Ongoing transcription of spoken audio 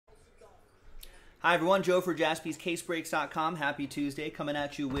Hi everyone, Joe for JaspysCaseBreaks.com. Happy Tuesday, coming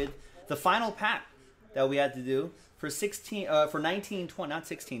at you with the final pack that we had to do for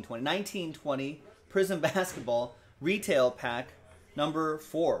 1920 Prizm Basketball Retail Pack number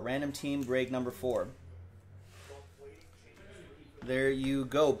 4, random team break number 4. There you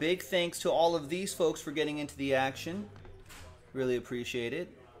go. Big thanks to all of these folks for getting into the action. Really appreciate it.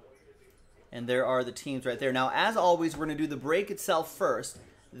 And there are the teams right there. Now, as always, we're going to do the break itself first.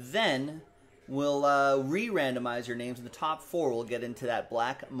 Then we'll re-randomize your names. In the top 4, we'll get into that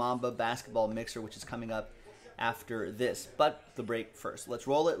Black Mamba basketball mixer, which is coming up after this. But the break first. Let's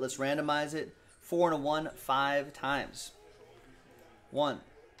roll it. Let's randomize it. 4 and a 1, 5 times. 1,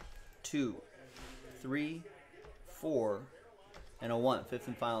 2, 3, 4, and a 1. 5th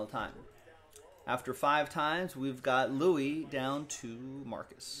and final time. After 5 times, we've got Louis down to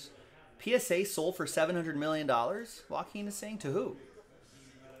Marcus. PSA sold for $700 million. Joaquin is saying to who?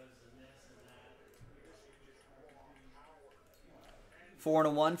 Four and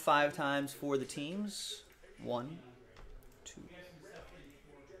a 1, 5 times for the teams. 1, 2.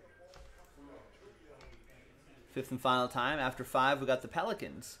 5th and final time. After 5, we got the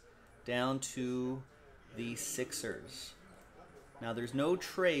Pelicans down to the Sixers. Now, there's no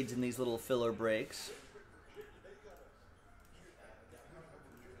trades in these little filler breaks.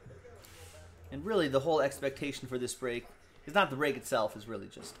 And really, the whole expectation for this break is not the break itself, is really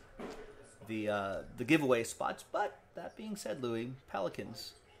just the giveaway spots. But that being said, Louis,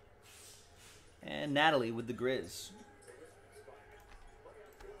 Pelicans. And Natalie with the Grizz.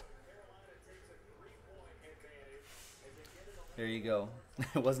 There you go.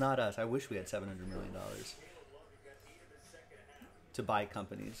 It was not us. I wish we had $700 million to buy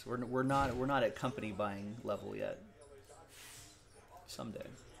companies. We're not at company buying level yet. Someday.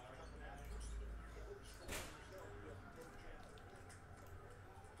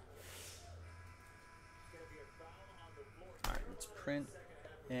 All right, let's print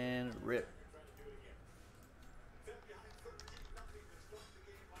and rip.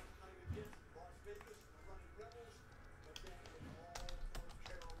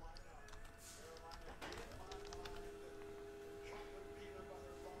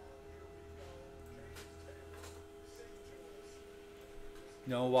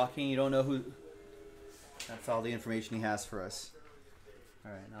 No, Joaquin, you don't know who... That's all the information he has for us.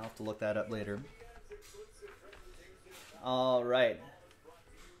 All right, I'll have to look that up later. All right.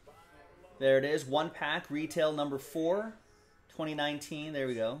 There it is. 1 pack, retail number 4, 2019. There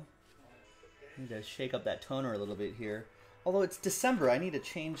we go. I need to shake up that toner a little bit here. Although it's December, I need to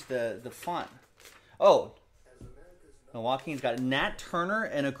change the font. Oh, Joaquin's got Nat Turner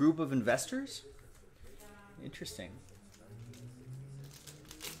and a group of investors? Interesting.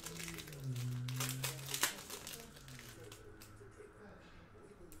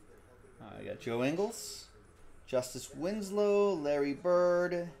 I got Joe Ingles, Justice Winslow, Larry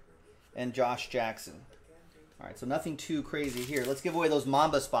Bird, and Josh Jackson. All right, so nothing too crazy here. Let's give away those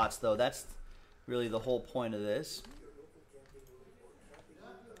Mamba spots, though. That's really the whole point of this.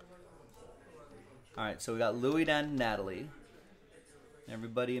 All right, so we got Louis and Natalie.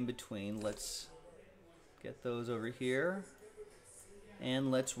 Everybody in between. Let's get those over here.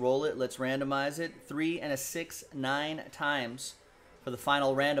 And let's roll it. Let's randomize it. 3 and a 6, 9 times. For the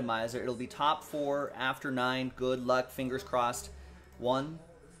final randomizer, it'll be top 4 after 9. Good luck, fingers crossed. 1,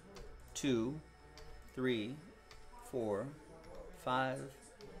 2, 3, 4, 5,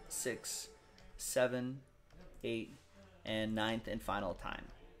 6, 7, 8, and 9th and final time.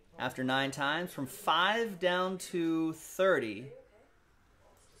 After 9 times, from 5 down to 30.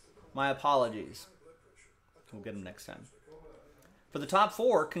 My apologies. We'll get them next time. For the top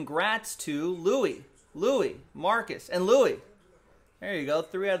 4, congrats to Louis, Marcus, and Louis. There you go.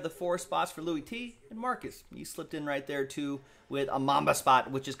 3 out of the 4 spots for Louis T. and Marcus. You slipped in right there, too, with a Mamba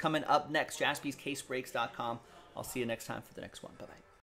spot, which is coming up next. JaspysCaseBreaks.com. I'll see you next time for the next one. Bye-bye.